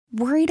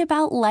Worried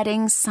about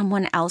letting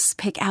someone else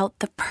pick out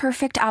the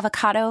perfect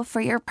avocado for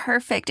your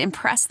perfect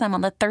impress them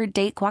on the third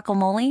date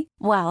guacamole?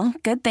 Well,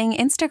 good thing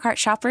Instacart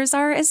shoppers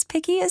are as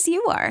picky as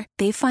you are.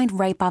 They find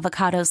ripe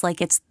avocados like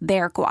it's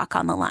their guac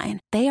on the line.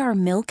 They are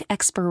milk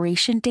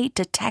expiration date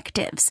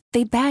detectives.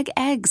 They bag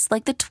eggs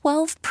like the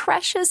 12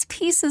 precious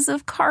pieces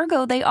of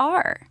cargo they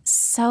are.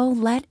 So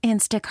let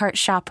Instacart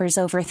shoppers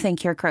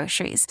overthink your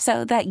groceries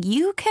so that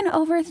you can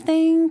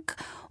overthink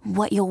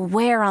what you'll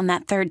wear on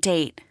that third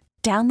date.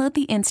 Download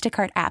the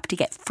Instacart app to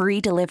get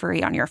free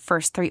delivery on your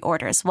first 3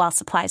 orders while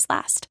supplies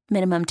last.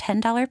 Minimum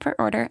 $10 per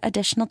order.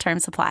 Additional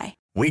terms apply.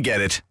 We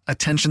get it.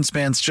 Attention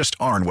spans just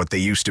aren't what they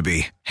used to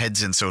be.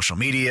 Heads in social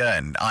media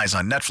and eyes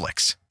on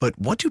Netflix. But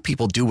what do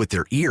people do with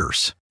their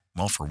ears?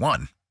 Well, for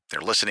one, they're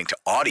listening to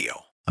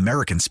audio.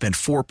 Americans spend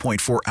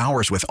 4.4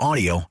 hours with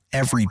audio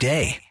every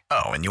day.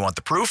 Oh, and you want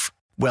the proof?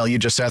 Well, you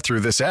just sat through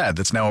this ad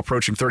that's now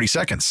approaching 30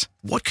 seconds.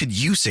 What could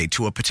you say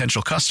to a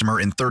potential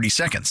customer in 30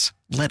 seconds?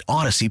 Let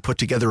Odyssey put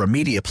together a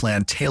media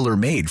plan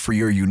tailor-made for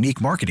your unique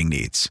marketing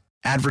needs.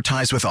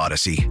 Advertise with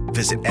Odyssey.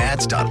 Visit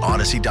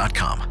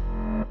ads.odyssey.com.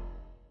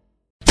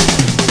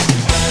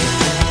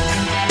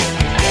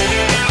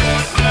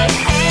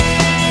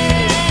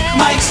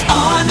 Mike's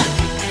on.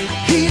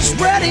 He's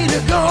ready to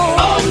go.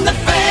 On the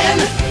Fan.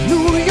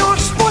 New York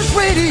Sports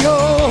Radio.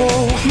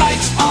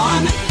 Mike's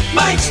on.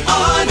 Mike's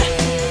on.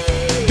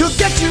 He'll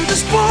get you the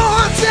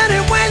sports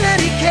any way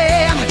that he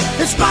can.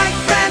 It's Mike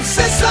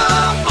Francesa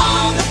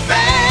On the Fan.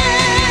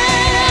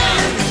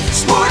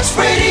 Sports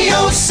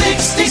Radio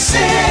 66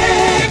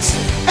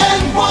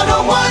 and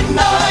 101.9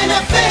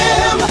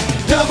 FM.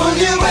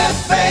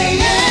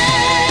 WFAN.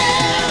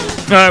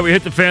 All right, we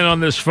hit the fan on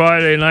this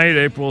Friday night,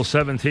 April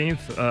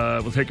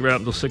 17th. We'll take you right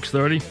up until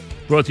 6:30.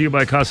 Brought to you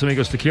by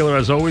Casamigos Tequila,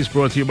 as always.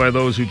 Brought to you by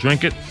those who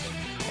drink it.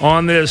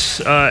 On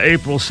this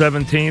April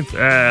 17th,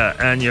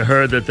 and you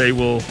heard that they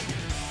will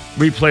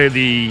replay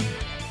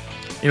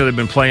they've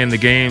been playing the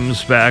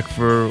games back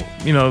for,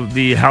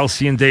 the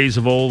halcyon days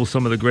of old,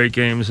 some of the great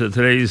games.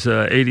 Today's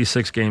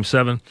 86 Game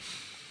 7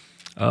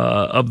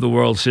 of the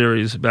World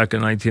Series back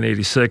in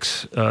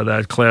 1986,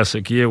 that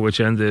classic year, which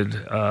ended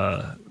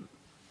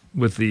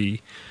with the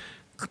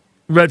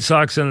Red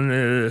Sox and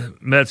the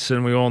Mets,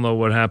 and we all know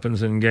what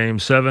happens in Game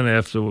 7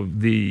 after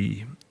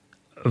the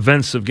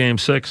events of Game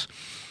 6.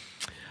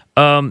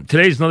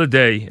 Today's another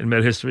day in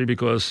Met history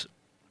because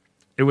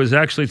it was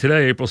actually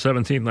today, April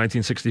 17th,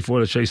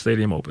 1964, that Shea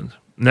Stadium opened.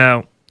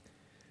 Now,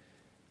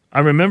 I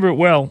remember it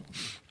well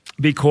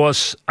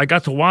because I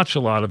got to watch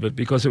a lot of it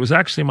because it was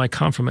actually my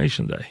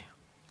confirmation day.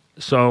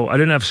 So I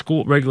didn't have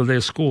regular day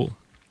of school.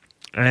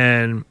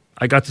 And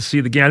I got to see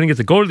the game. I didn't get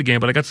to go to the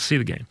game, but I got to see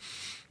the game.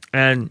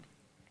 And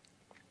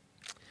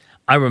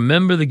I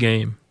remember the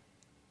game.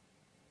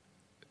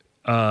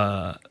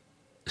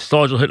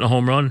 Stargell hitting a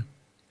home run.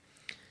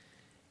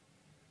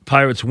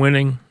 Pirates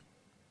winning.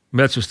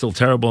 Mets were still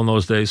terrible in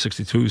those days,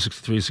 62,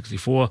 63,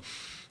 64.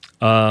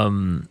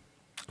 Bob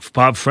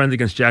Friend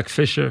against Jack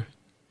Fisher.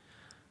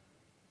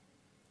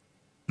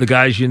 The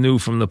guys you knew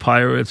from the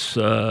Pirates,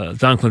 Don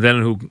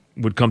Clendenin, who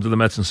would come to the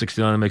Mets in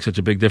 69 and make such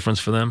a big difference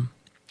for them,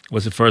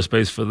 was at first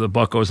base for the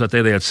Buccos that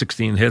day. They had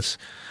 16 hits.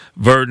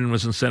 Verdon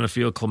was in center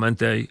field.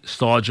 Clemente,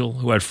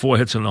 Stargell, who had 4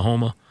 hits in the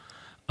homer.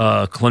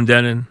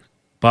 Clendenin,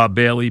 Bob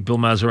Bailey, Bill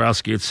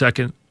Mazeroski at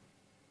second,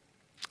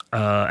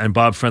 and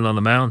Bob Friend on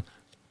the mound.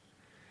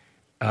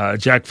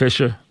 Jack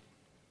Fisher,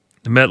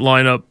 the Met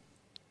lineup,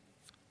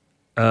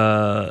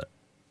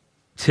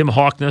 Tim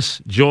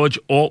Harkness, George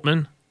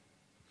Altman,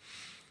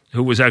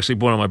 who was actually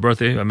born on my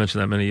birthday. I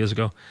mentioned that many years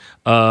ago.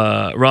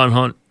 Ron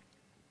Hunt,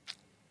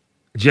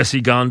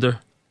 Jesse Gonder,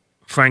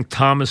 Frank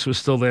Thomas was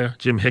still there,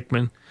 Jim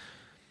Hickman.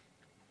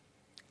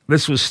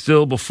 This was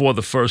still before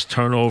the first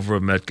turnover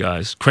of Met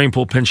guys.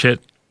 Kranepool pinch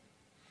hit.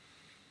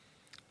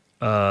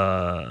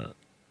 John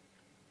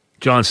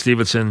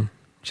Stevenson,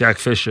 Jack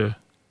Fisher.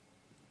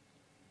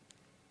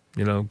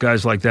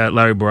 Guys like that,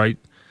 Larry Bright.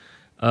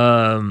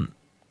 Larry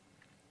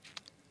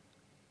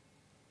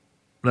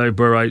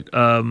Burright.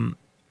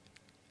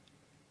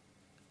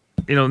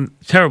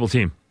 Terrible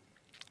team.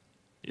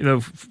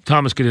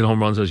 Thomas could hit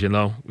home runs, as you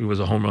know. He was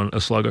a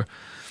slugger.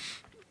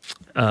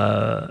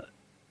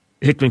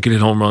 Hickman could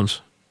hit home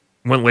runs.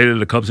 Went later to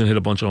the Cubs and hit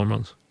a bunch of home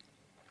runs.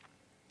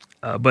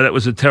 But it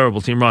was a terrible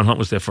team. Ron Hunt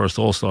was their first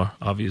All-Star,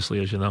 obviously,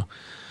 as you know.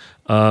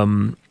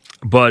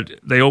 But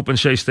they opened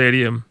Shea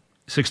Stadium,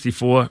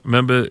 64.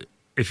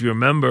 If you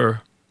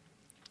remember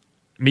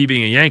me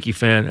being a Yankee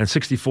fan, and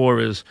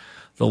 64 is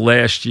the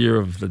last year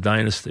of the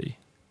dynasty.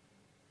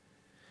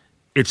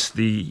 It's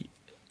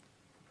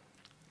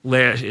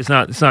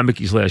not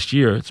Mickey's last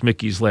year. It's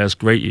Mickey's last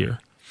great year.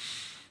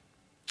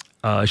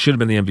 It should have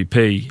been the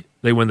MVP.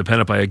 They win the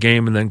pennant by a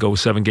game and then go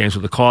 7 games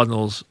with the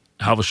Cardinals.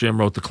 Halvorsen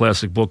wrote the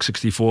classic book,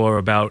 64,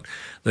 about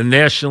the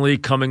National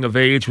League coming of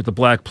age with the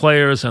black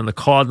players and the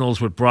Cardinals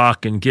with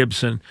Brock and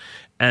Gibson.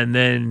 And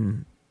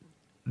then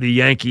the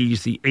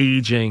Yankees, the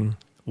aging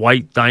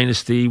white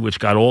dynasty, which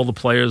got all the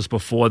players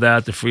before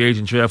that. The free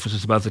agent draft was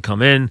just about to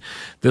come in.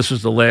 This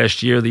was the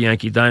last year of the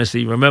Yankee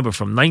dynasty. Remember,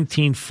 from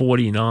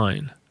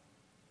 1949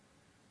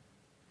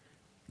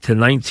 to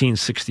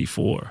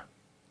 1964.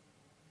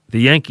 The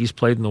Yankees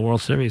played in the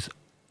World Series.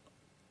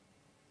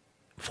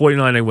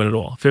 49, they win it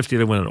all. 50,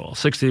 they win it all.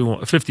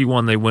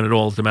 51, they win it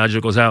all.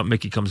 DiMaggio goes out,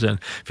 Mickey comes in.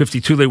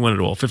 52, they win it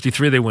all.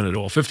 53, they win it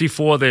all.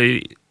 54,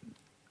 they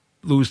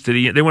lose to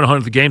they win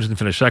 100 games and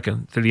finish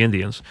second to the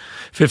Indians.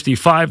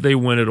 55, they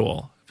win it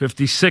all.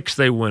 56,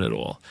 they win it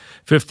all.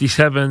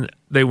 57,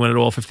 they win it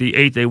all.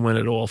 58, they win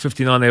it all.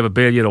 59, they have a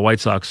bad year. The White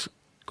Sox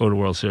go to the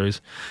World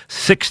Series.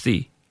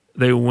 60,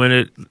 they win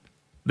it.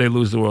 They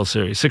lose the World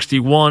Series.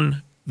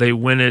 61, they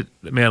win it.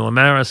 Mantle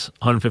Maris,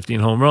 115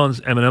 home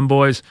runs. M&M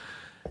boys,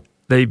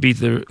 they beat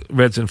the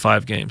Reds in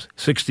 5 games.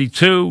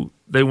 62,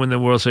 they win the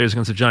World Series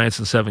against the Giants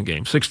in 7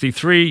 games.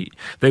 63,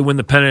 they win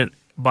the pennant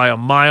by a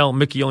mile.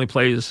 Mickey only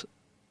has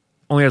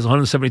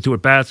 172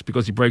 at bats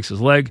because he breaks his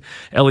leg.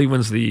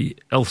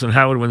 Elson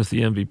Howard wins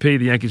the MVP.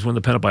 The Yankees win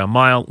the pennant by a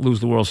mile,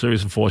 lose the World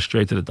Series, and 4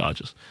 straight to the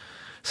Dodgers.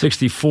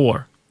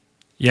 64,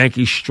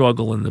 Yankees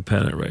struggle in the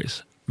pennant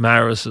race.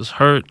 Maris is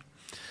hurt.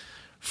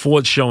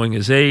 Ford's showing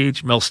his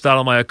age. Mel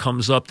Stottlemyre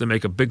comes up to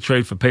make a big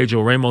trade for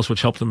Pedro Ramos,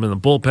 which helped him in the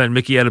bullpen.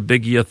 Mickey had a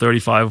big year,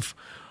 35,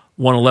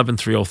 111,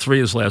 303,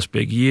 his last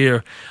big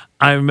year.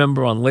 I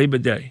remember on Labor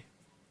Day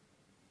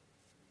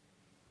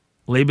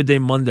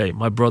Monday,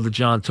 my brother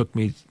John took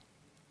me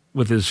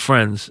with his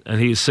friends, and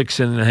he is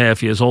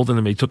 6.5 years older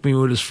than me. He took me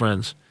with his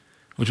friends,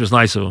 which was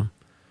nice of him,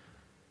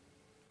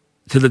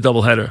 to the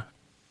doubleheader,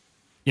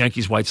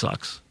 Yankees-White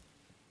Sox.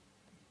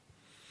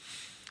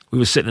 We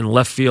were sitting in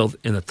left field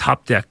in the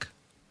top deck,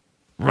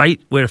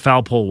 right where the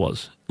foul pole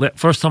was.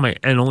 First time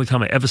and only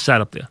time I ever sat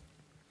up there.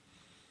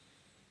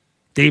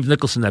 Dave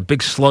Nicholson, that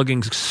big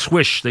slugging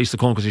swish, they used to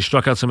call him because he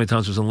struck out so many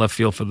times, was in left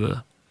field for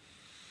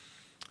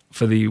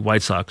the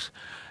White Sox.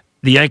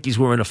 The Yankees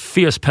were in a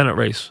fierce pennant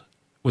race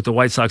with the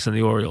White Sox and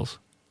the Orioles.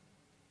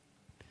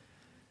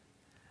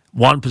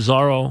 Juan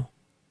Pizarro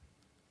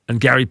and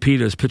Gary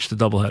Peters pitched the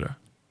doubleheader.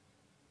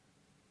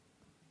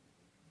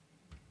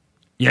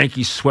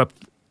 Yankees swept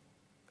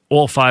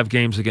all 5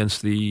 games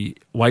against the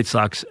White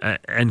Sox,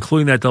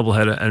 including that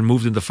doubleheader, and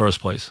moved into first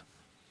place.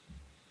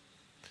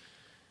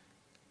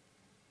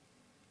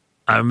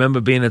 I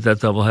remember being at that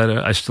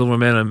doubleheader. I still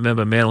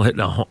remember Mantle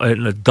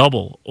hitting a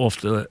double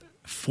off the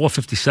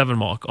 457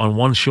 mark on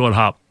one short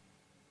hop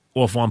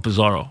off Juan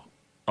Pizarro.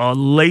 A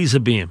laser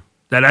beam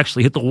that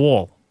actually hit the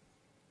wall,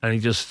 and he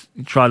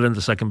trotted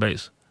into second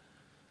base.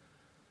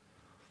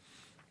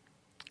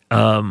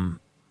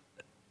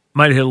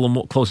 Might have hit a little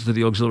more closer to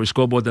the auxiliary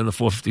scoreboard than the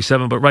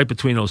 457, but right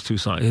between those two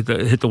signs,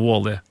 hit the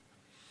wall there.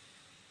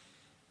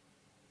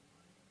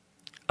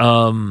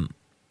 I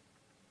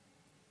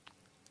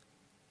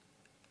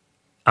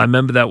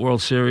remember that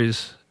World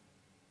Series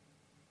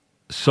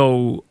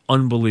so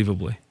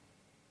unbelievably.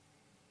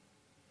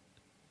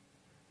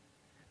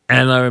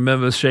 And I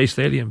remember Shea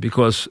Stadium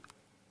because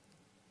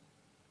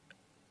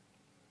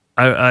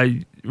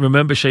I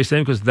remember Shea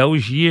Stadium because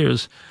those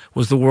years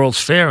was the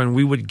World's Fair, and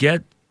we would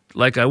get,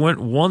 like, I went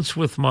once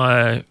with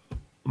my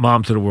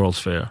mom to the World's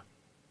Fair,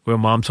 where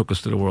Mom took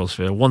us to the World's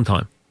Fair one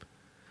time.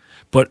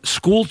 But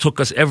school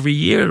took us every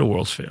year to the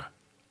World's Fair.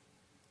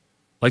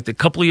 Like the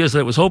couple of years that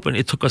it was open,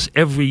 it took us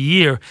every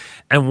year.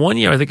 And one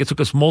year, I think it took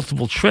us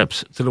multiple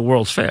trips to the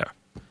World's Fair.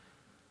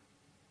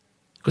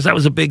 Because that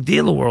was a big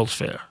deal, the World's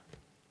Fair.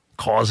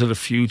 Cars of the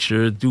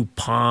Future,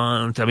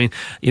 DuPont,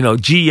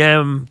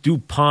 GM,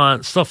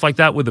 DuPont, stuff like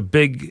that were the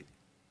big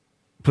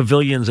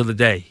pavilions of the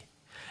day.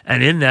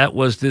 And in that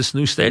was this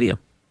new stadium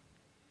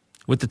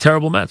with the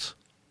terrible Mets.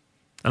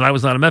 And I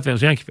was not a Met fan, I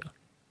was a Yankee fan.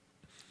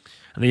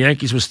 And the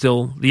Yankees were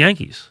still the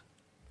Yankees.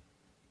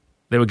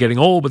 They were getting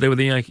old, but they were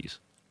the Yankees.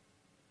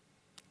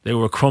 They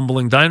were a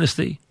crumbling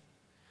dynasty.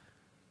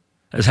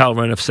 As Hal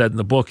Reniff said in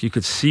the book, you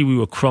could see we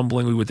were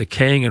crumbling, we were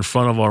decaying in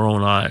front of our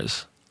own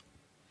eyes.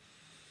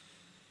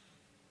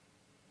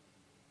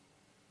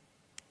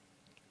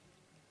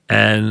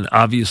 And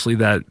obviously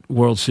that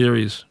World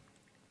Series,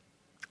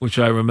 which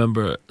I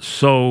remember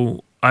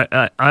so...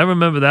 I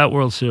remember that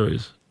World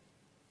Series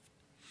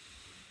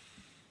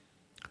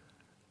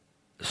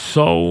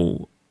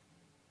so...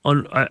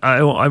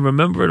 I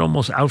remember it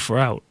almost out for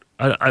out.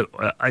 I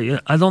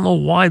don't know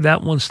why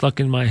that one stuck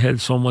in my head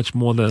so much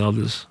more than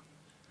others.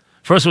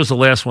 First, it was the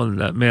last one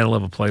that Mantle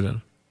ever played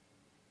in,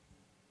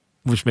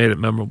 which made it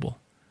memorable.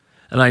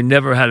 And I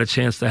never had a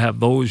chance to have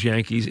those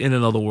Yankees in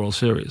another World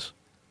Series.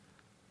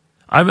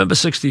 I remember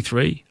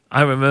 63.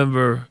 I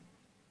remember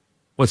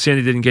what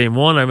Sandy did in Game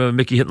 1. I remember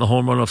Mickey hitting the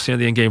home run off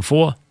Sandy in Game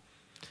 4.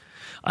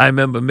 I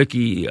remember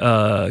Mickey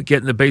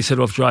getting the base hit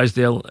off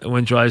Drysdale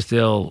when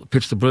Drysdale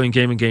pitched a brilliant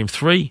game in Game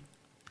 3.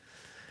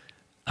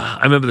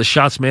 I remember the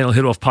shots Mantle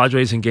hit off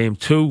Padres in Game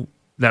 2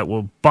 that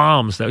were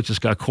bombs that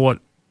just got caught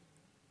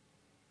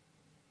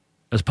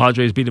as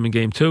Padres beat him in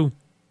Game 2.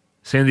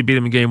 Sandy beat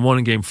him in Game 1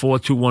 and Game 4,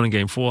 2-1 in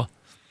Game 4.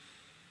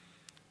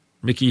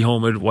 Mickey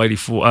homered,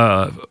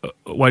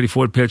 Whitey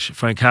Ford pitch,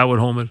 Frank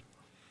Howard homered.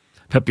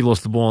 Pepe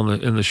lost the ball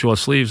in the short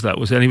sleeves.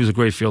 And he was a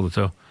great fielder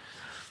too.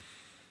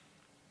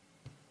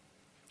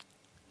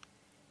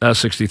 That was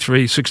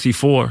 63.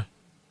 64.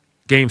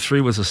 Game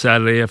 3 was a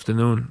Saturday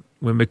afternoon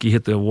when Mickey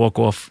hit the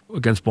walk-off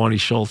against Barney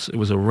Schultz. It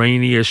was a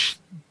rainy-ish,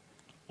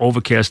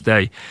 overcast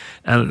day.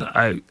 And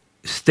I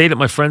stayed at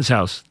my friend's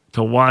house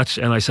to watch,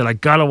 and I said, I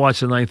got to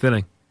watch the ninth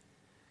inning.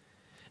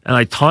 And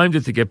I timed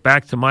it to get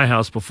back to my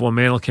house before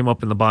Mantle came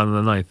up in the bottom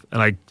of the ninth.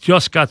 And I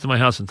just got to my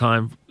house in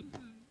time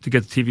to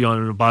get the TV on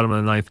in the bottom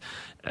of the ninth,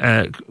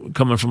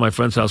 coming from my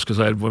friend's house because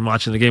I had been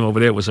watching the game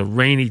over there. It was a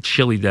rainy,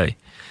 chilly day.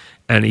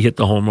 And he hit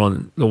the home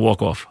run, the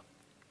walk-off.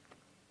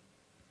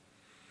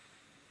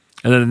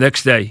 And then the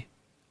next day,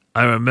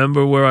 I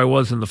remember where I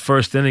was in the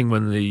first inning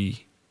when the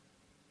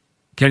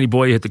Kenny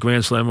Boyer hit the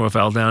grand slam off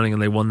Al Downing and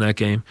they won that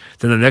game.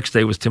 Then the next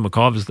day was Tim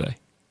McCarver's day.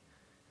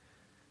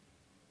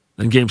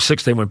 In Game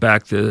 6, they went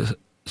back to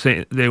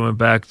St.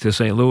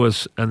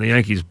 Louis, and the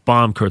Yankees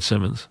bombed Curt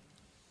Simmons.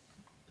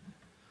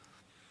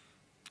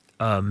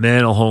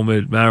 Mantle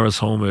homered, Maris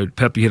homered,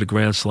 Pepe hit a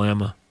grand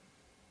slammer.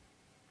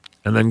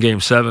 And then Game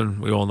 7,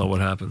 we all know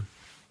what happened.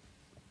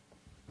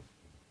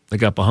 They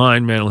got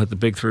behind. Mantle hit the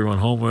big 3-run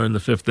homer in the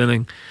fifth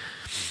inning.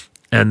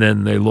 And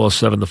then they lost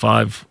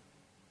 7-5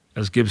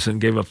 as Gibson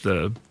gave up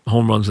the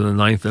home runs in the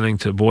ninth inning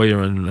to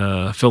Boyer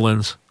and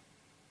fill-ins.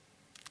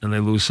 And they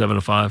lose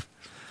 7-5.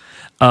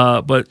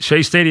 But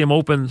Shea Stadium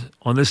opened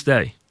on this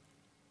day,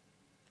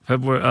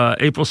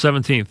 April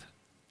 17th,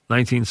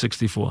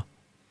 1964.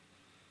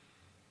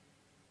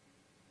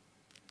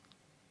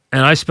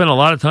 And I spent a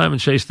lot of time in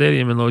Shea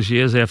Stadium in those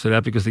years after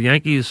that because the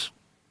Yankees,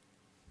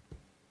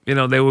 you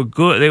know, they were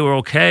good. They were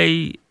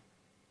okay,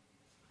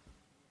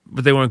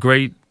 but they weren't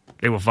great.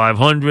 They were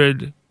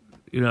 500.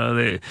 You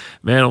know,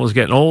 Mantle was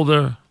getting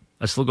older.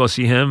 I still go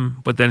see him.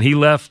 But then he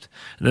left,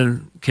 and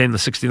then came the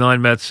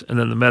 69 Mets, and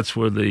then the Mets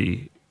were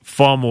the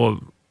far more,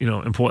 you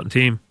know, important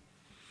team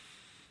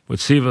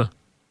with Seaver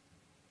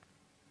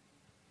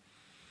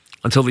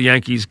until the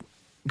Yankees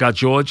got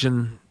George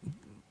and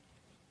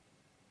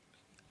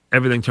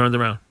everything turned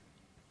around.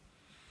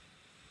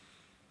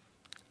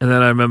 And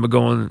then I remember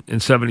going in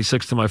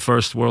 76 to my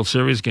first World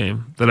Series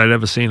game that I'd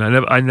ever seen.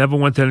 I never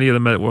went to any of the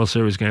Met World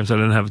Series games. I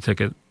didn't have a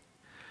ticket.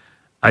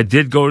 I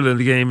did go to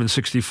the game in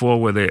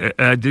 64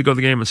 I did go to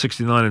the game in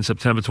 69 on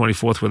September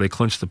 24th where they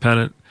clinched the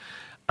pennant.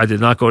 I did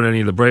not go to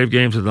any of the Brave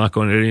games. I did not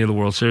go to any of the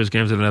World Series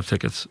games. I didn't have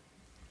tickets.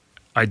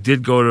 I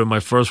did go to my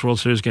first World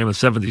Series game in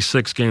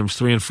 76, games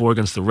 3 and 4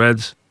 against the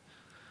Reds.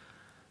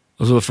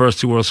 Those were the first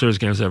 2 World Series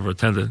games I ever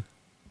attended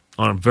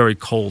on very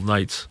cold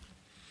nights.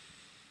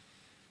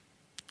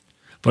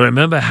 But I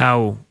remember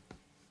how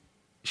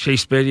Shea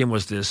Stadium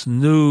was this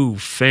new,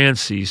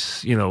 fancy,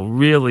 you know,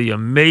 really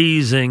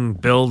amazing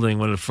building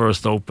when it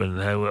first opened.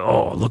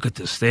 Oh, look at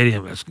this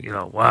stadium! It's, you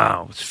know,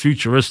 wow, it's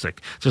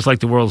futuristic, just like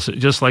the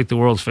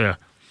World's Fair.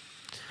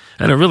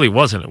 And it really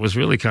wasn't. It was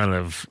really kind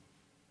of,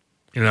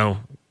 you know,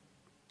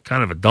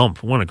 kind of a dump.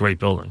 It wasn't a great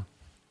building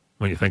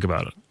when you think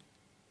about it.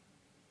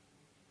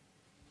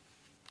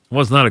 It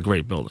was not a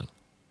great building,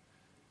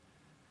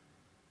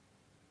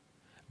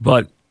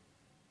 but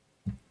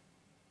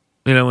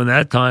you know, in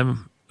that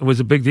time. It was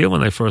a big deal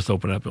when they first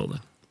opened that building.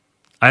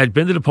 I had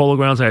been to the Polo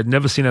Grounds. I had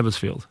never seen Ebbets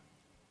Field.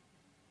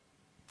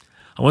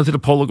 I went to the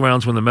Polo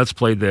Grounds when the Mets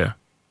played there.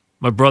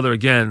 My brother,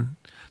 again,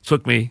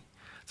 took me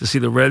to see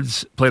the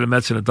Reds play the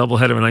Mets in a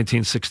doubleheader in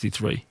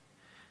 1963.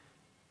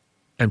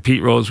 And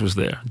Pete Rose was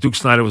there. Duke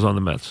Snider was on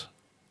the Mets.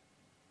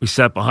 We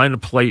sat behind the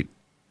plate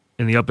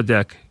in the upper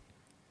deck.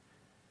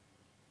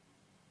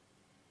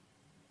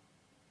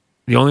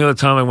 The only other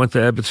time I went to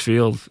Ebbets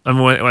Field, the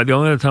only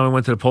other time I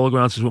went to the Polo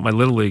Grounds was with my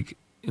Little League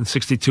in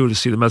 62 to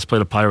see the Mets play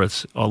the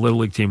Pirates. Our Little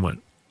League team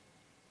went.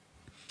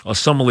 Our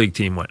Summer League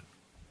team went.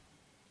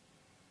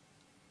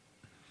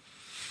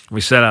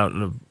 We sat out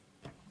in a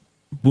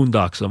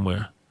boondock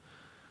somewhere.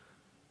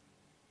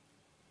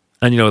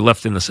 And, you know,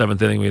 left in the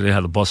seventh inning. We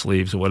had the bus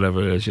leaves or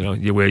whatever it is. You know,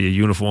 you wear your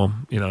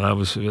uniform. You know,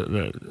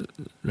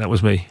 that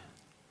was me.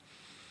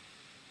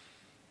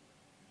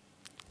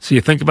 So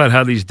you think about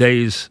how these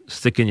days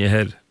stick in your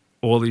head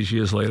all these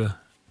years later.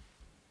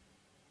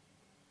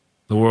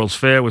 The World's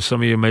Fair, which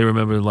some of you may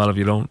remember, a lot of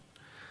you don't.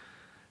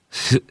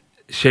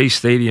 Shea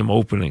Stadium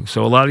opening.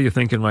 So a lot of you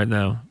thinking right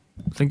now,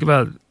 think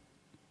about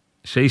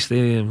Shea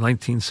Stadium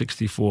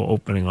 1964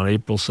 opening on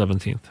April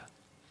 17th.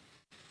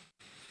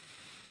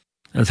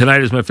 And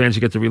tonight, as my fans, you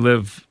get to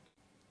relive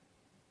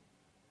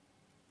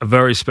a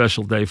very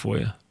special day for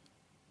you.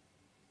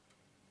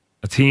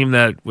 A team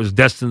that was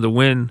destined to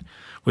win,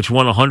 which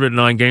won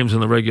 109 games in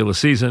the regular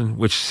season,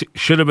 which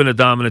should have been a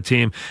dominant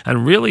team,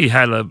 and really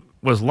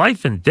was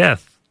life and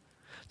death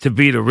to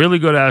beat a really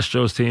good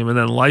Astros team, and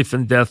then life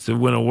and death to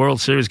win a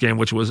World Series game,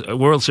 which was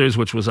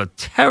a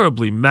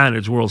terribly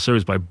managed World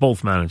Series by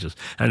both managers,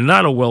 and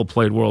not a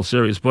well-played World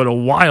Series, but a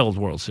wild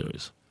World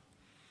Series.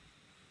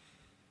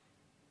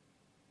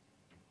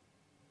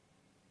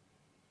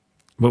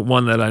 But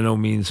one that I know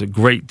means a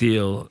great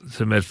deal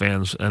to Met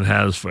fans and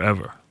has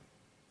forever,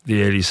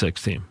 the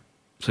 86 team.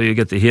 So you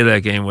get to hear that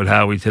game with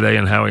Howie today,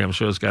 and Howie, I'm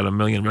sure, has got a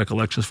million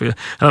recollections for you.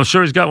 And I'm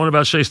sure he's got one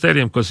about Shea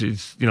Stadium because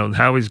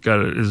Howie's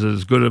is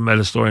as good a Met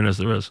historian as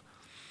there is.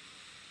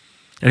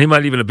 And he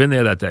might even have been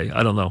there that day.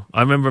 I don't know.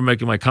 I remember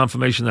making my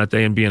confirmation that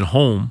day and being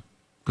home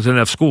because I didn't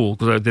have school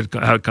because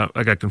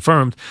I got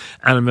confirmed.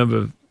 And I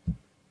remember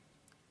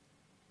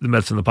the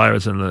Mets and the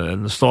Pirates and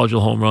the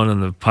Stargell home run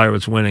and the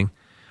Pirates winning.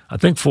 I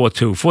think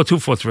 4-2,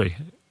 4-3.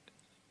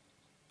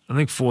 I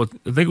think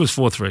it was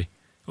 4-3,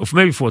 or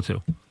maybe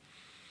 4-2.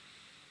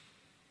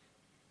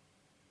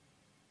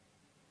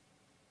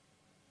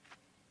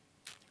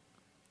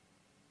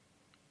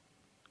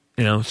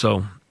 You know,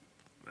 so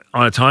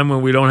on a time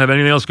when we don't have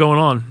anything else going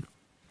on,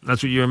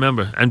 that's what you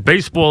remember. And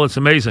baseball, it's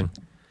amazing.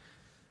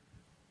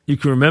 You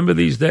can remember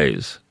these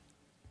days,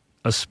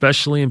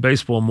 especially in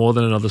baseball, more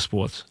than in other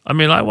sports. I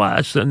mean,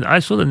 I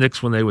saw the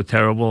Knicks when they were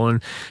terrible,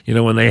 and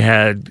when they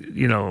had,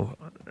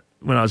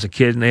 when I was a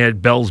kid, and they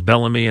had Bells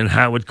Bellamy and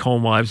Howard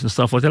Comewives and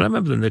stuff like that. I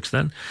remember the Knicks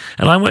then,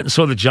 and I went and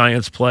saw the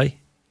Giants play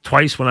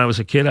twice when I was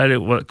a kid.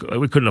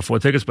 We couldn't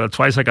afford tickets, but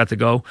twice I got to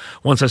go.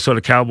 Once I saw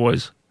the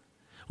Cowboys.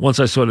 Once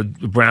I saw the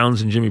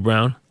Browns and Jimmy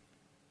Brown.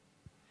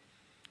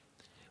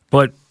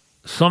 But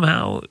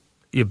somehow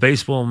your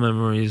baseball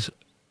memories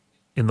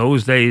in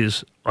those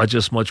days are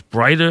just much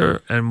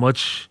brighter and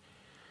much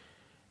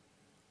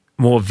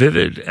more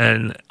vivid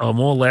and are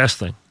more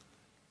lasting.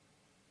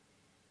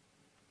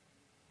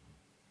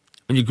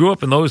 When you grew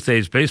up in those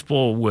days,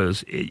 baseball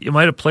was, you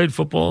might have played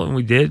football, and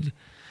we did.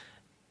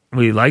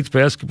 We liked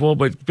basketball,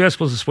 but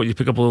basketball is a sport you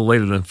pick up a little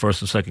later than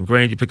first and second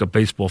grade. You pick up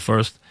baseball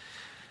first.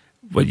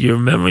 But your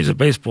memories of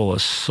baseball are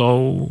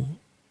so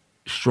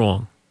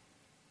strong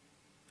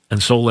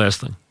and so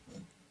lasting.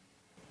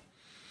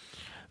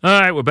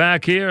 All right, we're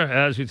back here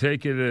as we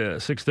take it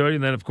at 6:30,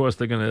 and then, of course,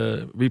 they're going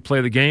to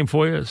replay the game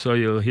for you. So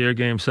you'll hear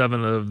Game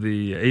 7 of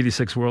the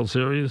 86 World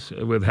Series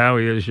with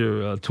Howie as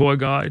your tour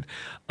guide.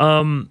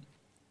 We'll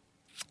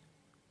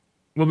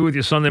be with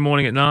you Sunday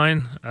morning at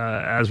 9,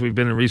 as we've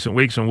been in recent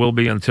weeks, and will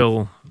be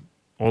until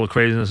all the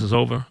craziness is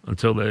over,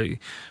 until they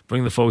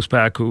bring the folks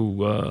back who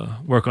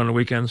work on the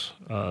weekends.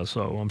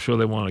 So I'm sure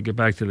they want to get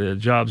back to their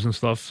jobs and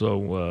stuff.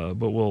 So,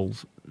 but we'll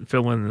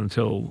fill in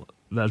until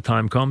that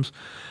time comes.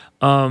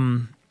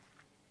 I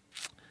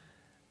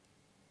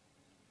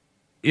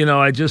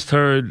just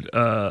heard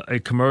a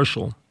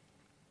commercial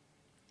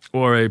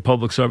or a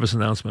public service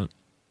announcement.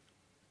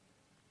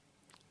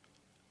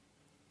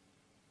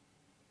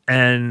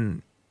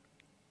 And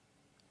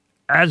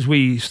as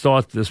we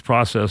start this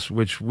process,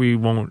 which we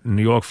won't in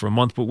New York for a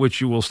month, but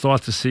which you will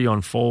start to see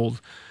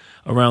unfold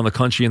around the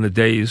country in the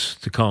days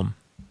to come,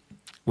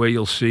 where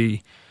you'll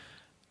see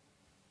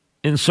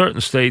in certain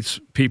states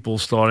people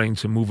starting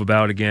to move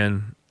about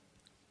again,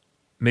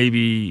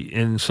 maybe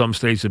in some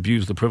states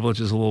abuse the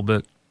privileges a little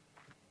bit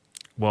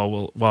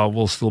while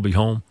we'll still be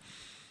home.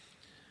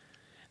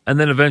 And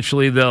then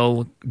eventually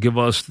they'll give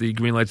us the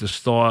green light to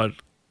start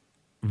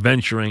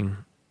venturing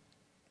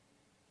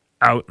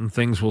out, and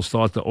things will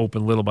start to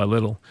open little by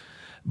little.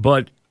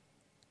 But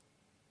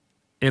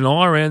in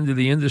our end of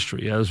the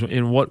industry, as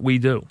in what we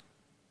do,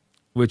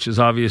 which is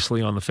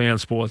obviously on the fan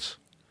sports,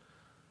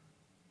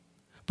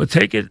 but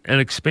take it and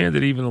expand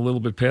it even a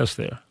little bit past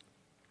there.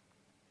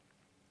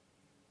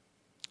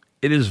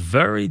 It is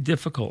very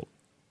difficult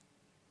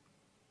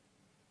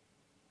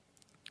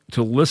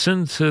to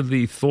listen to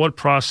the thought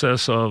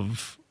process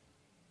of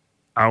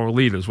our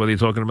leaders, whether you're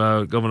talking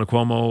about Governor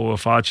Cuomo or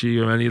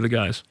Fauci or any of the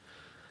guys,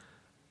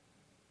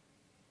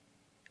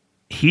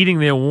 heeding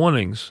their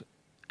warnings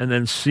and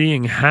then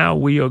seeing how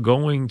we are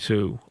going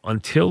to,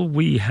 until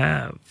we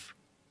have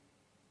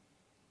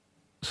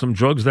some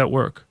drugs that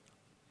work,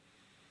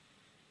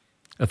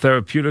 a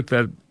therapeutic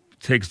that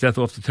takes death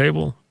off the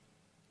table,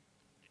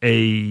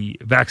 a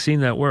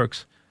vaccine that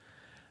works,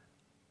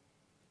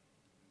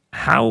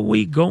 how are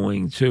we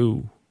going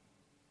to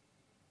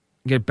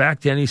get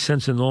back to any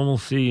sense of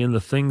normalcy in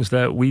the things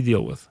that we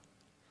deal with?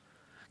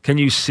 Can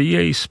you see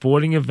a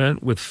sporting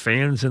event with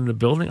fans in the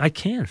building? I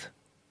can't.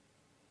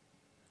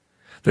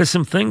 There's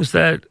some things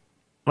that,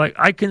 like,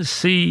 I can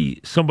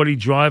see somebody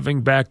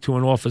driving back to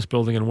an office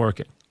building and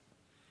working.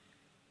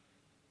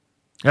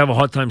 I have a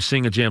hard time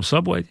seeing a jammed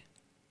subway.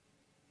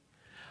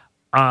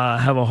 I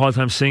have a hard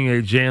time seeing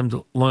a jammed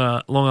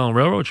Long Island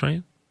Railroad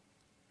train.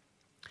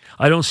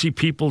 I don't see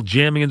people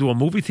jamming into a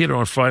movie theater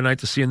on Friday night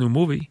to see a new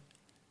movie.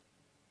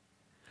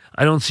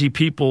 I don't see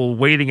people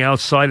waiting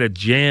outside a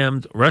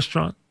jammed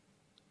restaurant.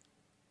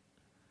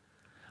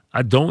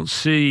 I don't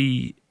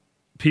see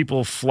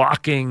people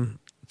flocking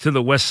to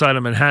the west side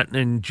of Manhattan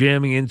and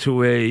jamming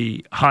into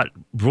a hot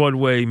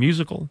Broadway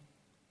musical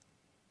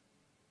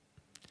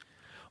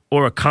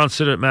or a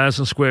concert at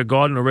Madison Square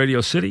Garden or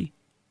Radio City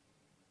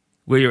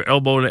where you're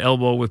elbow to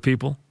elbow with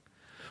people,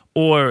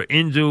 or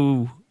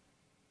into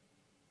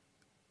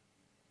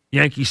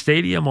Yankee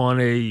Stadium on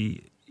a,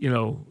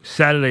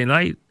 Saturday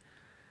night,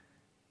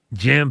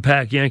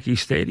 jam-packed Yankee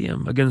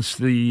Stadium against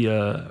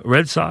the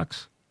Red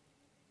Sox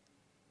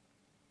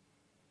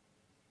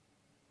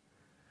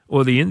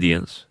or the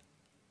Indians.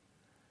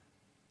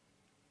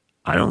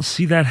 I don't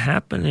see that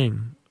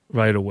happening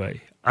right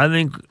away. I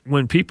think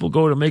when people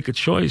go to make a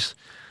choice,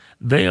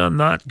 they are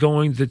not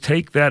going to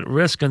take that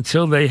risk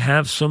until they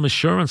have some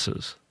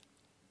assurances.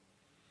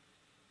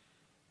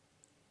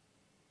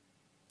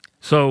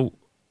 So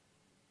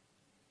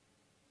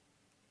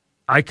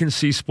I can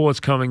see sports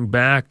coming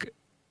back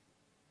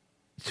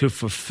to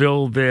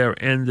fulfill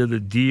their end of the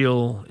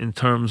deal in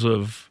terms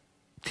of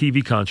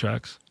TV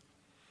contracts,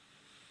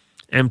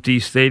 empty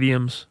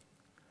stadiums,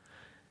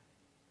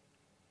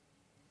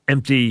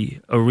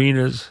 empty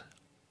arenas,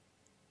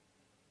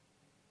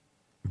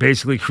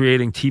 basically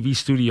creating TV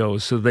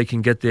studios so they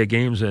can get their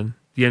games in.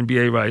 The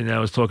NBA right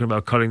now is talking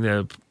about cutting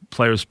their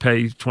players'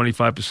 pay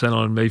 25%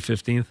 on May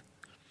 15th.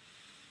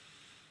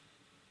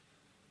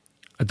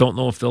 I don't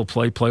know if they'll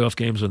play playoff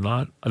games or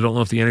not. I don't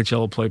know if the NHL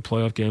will play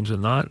playoff games or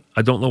not.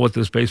 I don't know what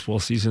this baseball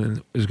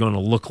season is going to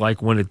look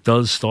like when it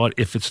does start,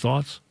 if it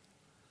starts.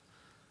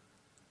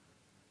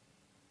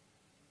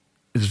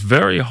 It's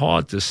very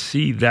hard to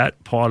see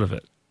that part of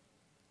it.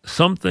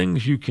 Some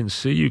things you can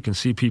see. You can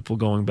see people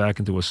going back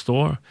into a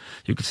store.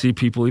 You can see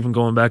people even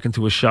going back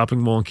into a shopping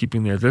mall and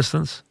keeping their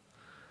distance.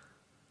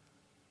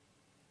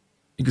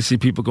 You can see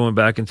people going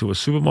back into a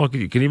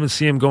supermarket. You can even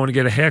see them going to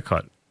get a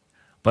haircut.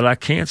 But I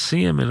can't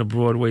see him in a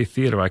Broadway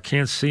theater. I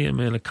can't see him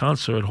in a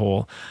concert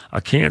hall.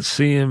 I can't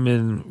see him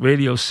in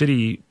Radio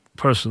City,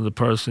 person to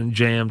person,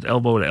 jammed,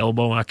 elbow to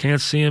elbow. I can't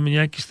see him in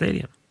Yankee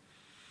Stadium.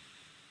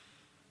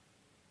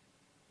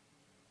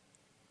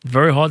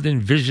 Very hard to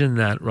envision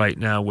that right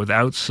now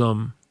without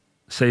some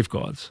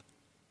safeguards.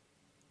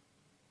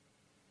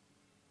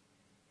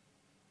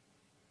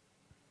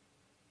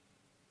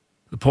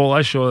 The poll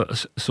I saw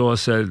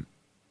said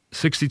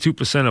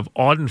 62% of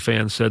Ardent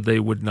fans said they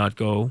would not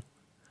go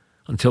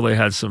until they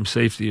had some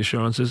safety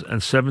assurances,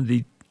 and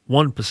 71%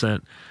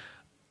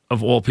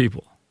 of all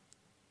people.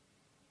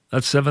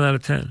 That's 7 out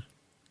of 10.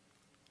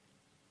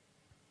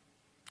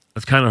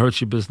 That kind of hurts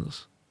your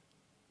business.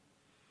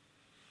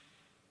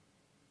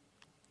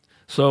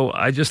 So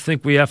I just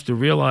think we have to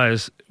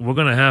realize we're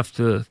going to have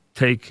to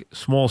take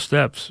small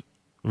steps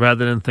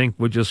rather than think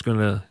we're just going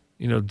to,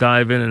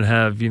 dive in and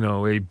have,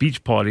 a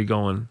beach party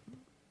going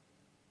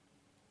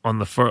on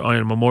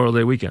Memorial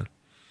Day weekend.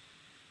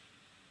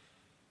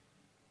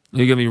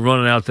 You're going to be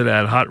running out to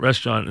that hot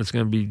restaurant, and it's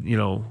going to be,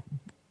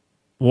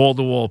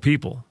 wall-to-wall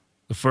people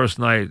the first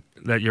night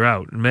that you're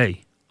out in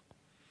May.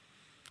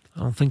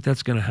 I don't think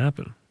that's going to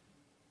happen.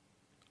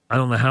 I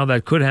don't know how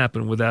that could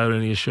happen without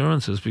any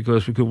assurances,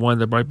 because we could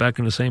wind up right back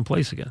in the same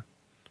place again.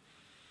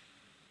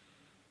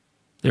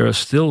 There are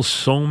still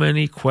so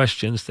many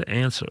questions to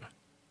answer.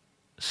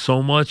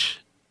 So much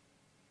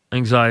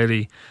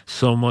anxiety,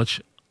 so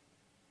much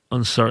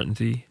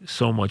uncertainty,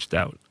 so much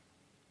doubt.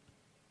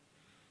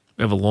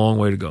 We have a long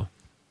way to go.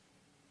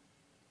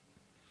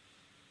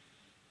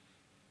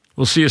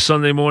 We'll see you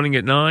Sunday morning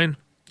at 9.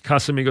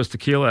 Casamigos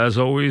Tequila, as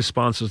always,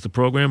 sponsors the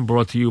program,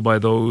 brought to you by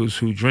those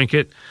who drink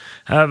it.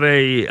 Have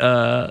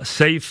a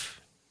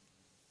safe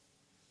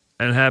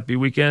and happy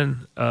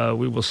weekend.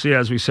 We will see,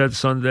 as we said,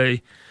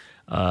 Sunday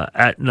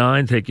at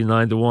 9. Take you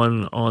 9 to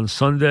 1 on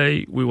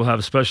Sunday. We will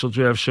have special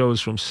draft shows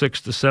from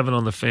 6 to 7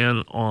 on the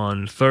Fan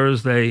on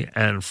Thursday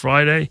and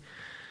Friday.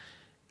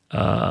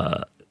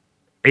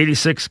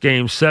 86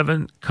 Game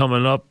 7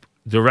 coming up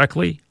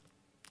directly.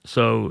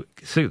 So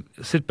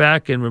sit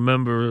back and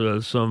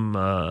remember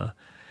some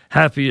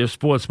happier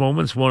sports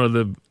moments. One of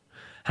the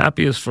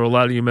happiest for a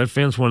lot of you Met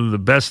fans, one of the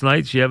best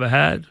nights you ever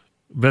had,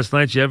 best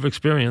nights you ever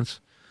experienced.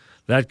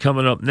 That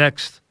coming up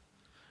next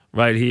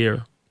right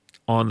here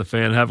on The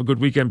Fan. Have a good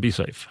weekend. Be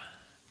safe.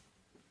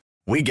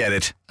 We get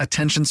it.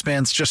 Attention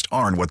spans just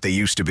aren't what they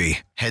used to be.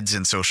 Heads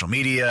in social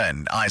media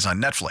and eyes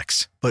on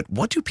Netflix. But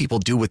what do people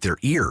do with their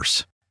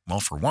ears? Well,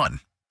 for one,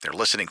 they're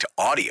listening to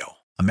audio.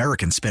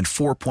 Americans spend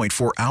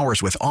 4.4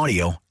 hours with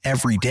audio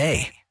every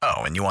day. Oh,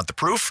 and you want the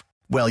proof?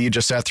 Well, you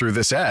just sat through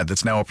this ad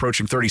that's now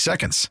approaching 30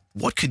 seconds.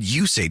 What could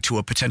you say to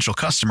a potential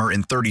customer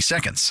in 30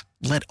 seconds?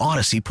 Let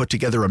Odyssey put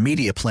together a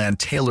media plan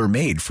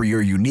tailor-made for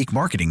your unique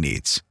marketing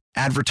needs.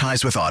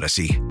 Advertise with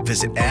Odyssey.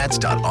 Visit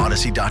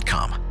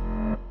ads.odyssey.com.